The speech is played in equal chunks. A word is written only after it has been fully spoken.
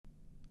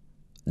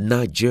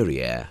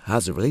Nigeria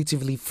has a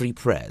relatively free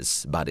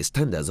press by the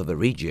standards of the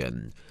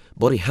region,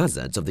 but the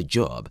hazards of the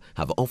job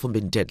have often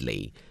been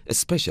deadly,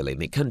 especially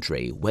in a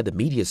country where the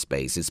media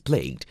space is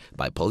plagued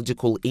by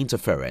political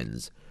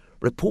interference.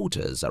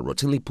 Reporters are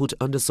routinely put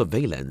under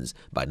surveillance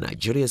by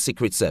Nigeria's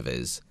Secret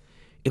Service.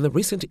 In a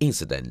recent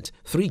incident,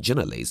 3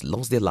 journalists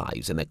lost their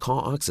lives in a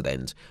car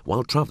accident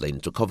while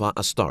traveling to cover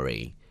a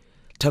story.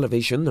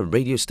 Television and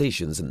radio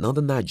stations in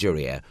northern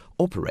Nigeria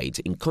operate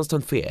in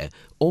constant fear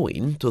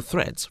owing to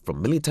threats from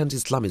militant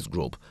Islamist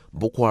group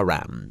Boko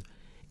Haram.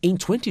 In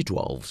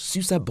 2012,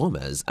 suicide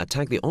bombers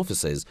attacked the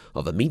offices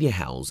of a media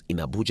house in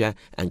Abuja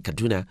and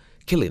Kaduna,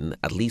 killing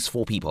at least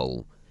 4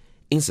 people.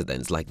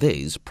 Incidents like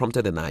this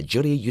prompted the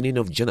Nigeria Union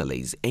of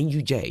Journalists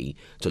 (NUJ)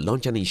 to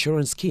launch an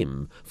insurance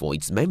scheme for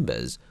its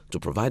members to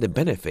provide a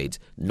benefit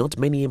not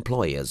many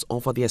employers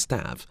offer their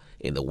staff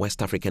in the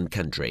West African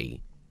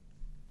country.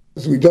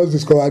 We just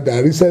discovered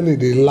that recently, in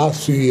the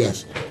last few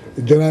years,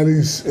 the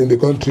journalists in the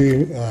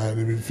country have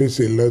been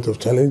facing a lot of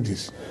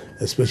challenges,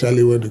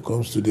 especially when it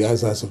comes to the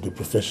hazards of the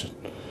profession.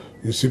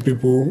 You see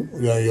people,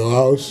 you're in your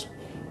house,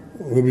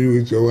 maybe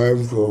with your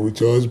wife or with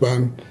your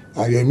husband,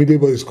 and your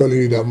immediate boss is calling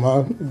you that,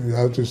 man, you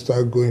have to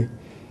start going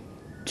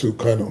to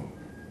Kano,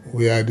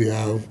 where they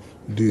have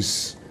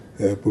this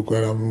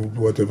program,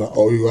 whatever,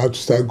 or you have to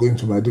start going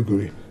to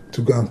Maiduguri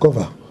to go and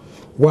cover.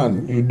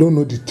 One, you don't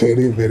know the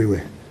terrain very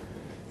well.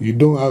 You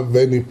don't have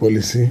any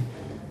policy.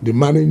 The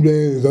management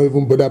is not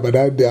even bothered by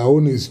that. Their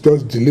own is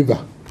just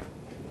deliver.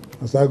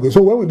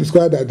 So when we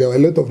discovered that there were a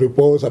lot of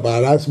reports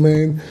about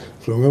harassment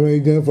from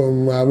government agents,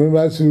 from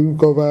members who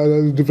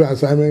cover different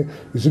assignments,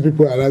 you see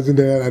people harassing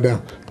them and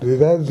that. They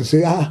have to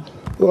say,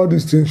 all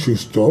these things should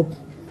stop.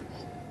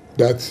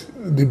 That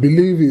the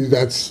belief is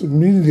that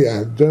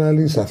media,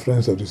 journalists are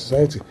friends of the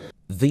society.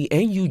 The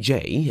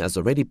NUJ has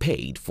already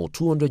paid for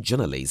 200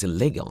 journalists in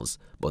Lagos,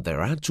 but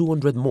there are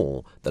 200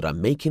 more that are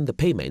making the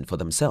payment for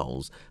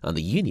themselves, and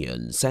the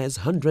union says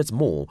hundreds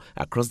more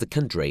across the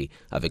country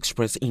have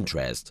expressed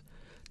interest.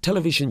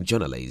 Television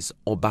journalist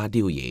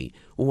Obadeoye,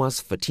 who has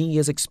 14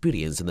 years'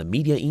 experience in the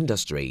media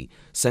industry,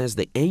 says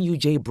the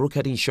NUJ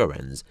brokered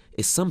insurance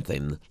is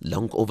something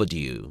long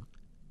overdue.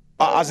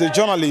 As a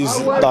journalist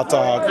that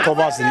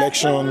covers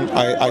election,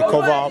 I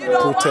cover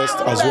protest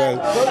as well,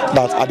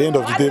 that at the end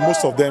of the day,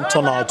 most of them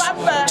turn out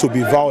to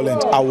be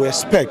violent. I would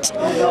expect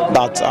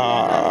that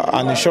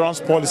an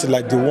insurance policy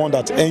like the one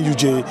that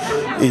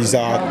NUJ is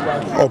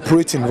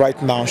operating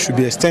right now should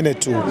be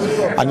extended to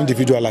an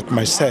individual like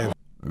myself.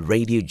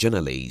 Radio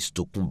journalist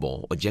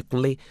Tokunbo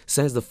Ojekunle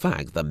says the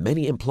fact that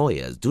many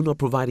employers do not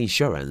provide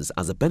insurance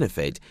as a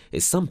benefit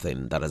is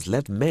something that has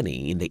left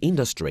many in the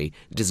industry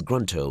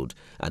disgruntled,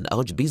 and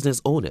urge business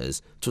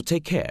owners to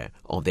take care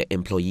of their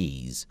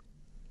employees.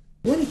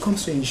 When it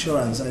comes to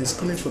insurance, and it's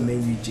coming from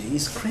NUJ,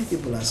 it's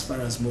credible as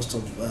far as most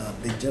of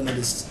the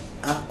journalists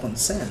are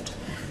concerned.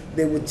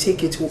 They would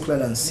take it hook,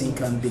 line and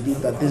sinker and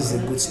believe that this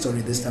is a good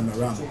story this time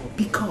around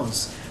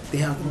because they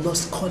have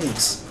lost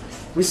colleagues.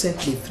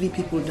 Recently, 3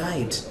 people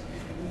died.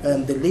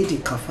 The lady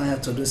Kafaya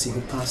Todosi,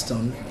 who passed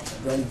on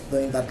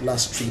during that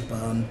last trip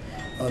on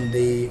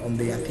the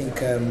I think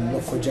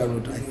Lokoja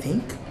Road, I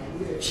think,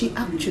 she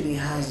actually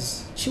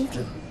has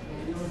children,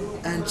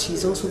 and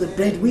she's also the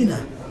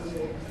breadwinner.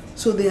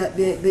 So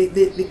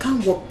they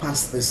can't walk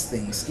past these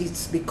things.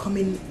 It's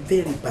becoming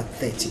very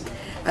pathetic.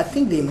 I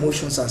think the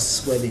emotions are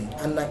swelling,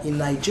 and in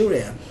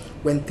Nigeria,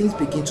 when things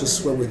begin to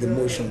swell with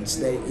emotions,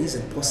 there is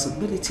a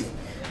possibility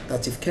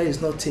that if care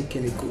is not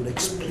taken, it could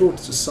explode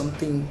to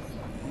something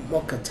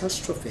more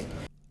catastrophic.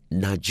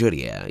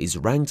 Nigeria is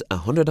ranked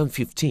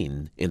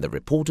 115 in the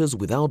Reporters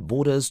Without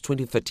Borders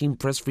 2013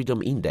 Press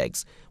Freedom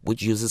Index,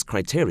 which uses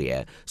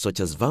criteria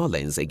such as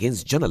violence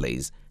against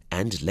journalists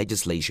and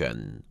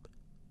legislation.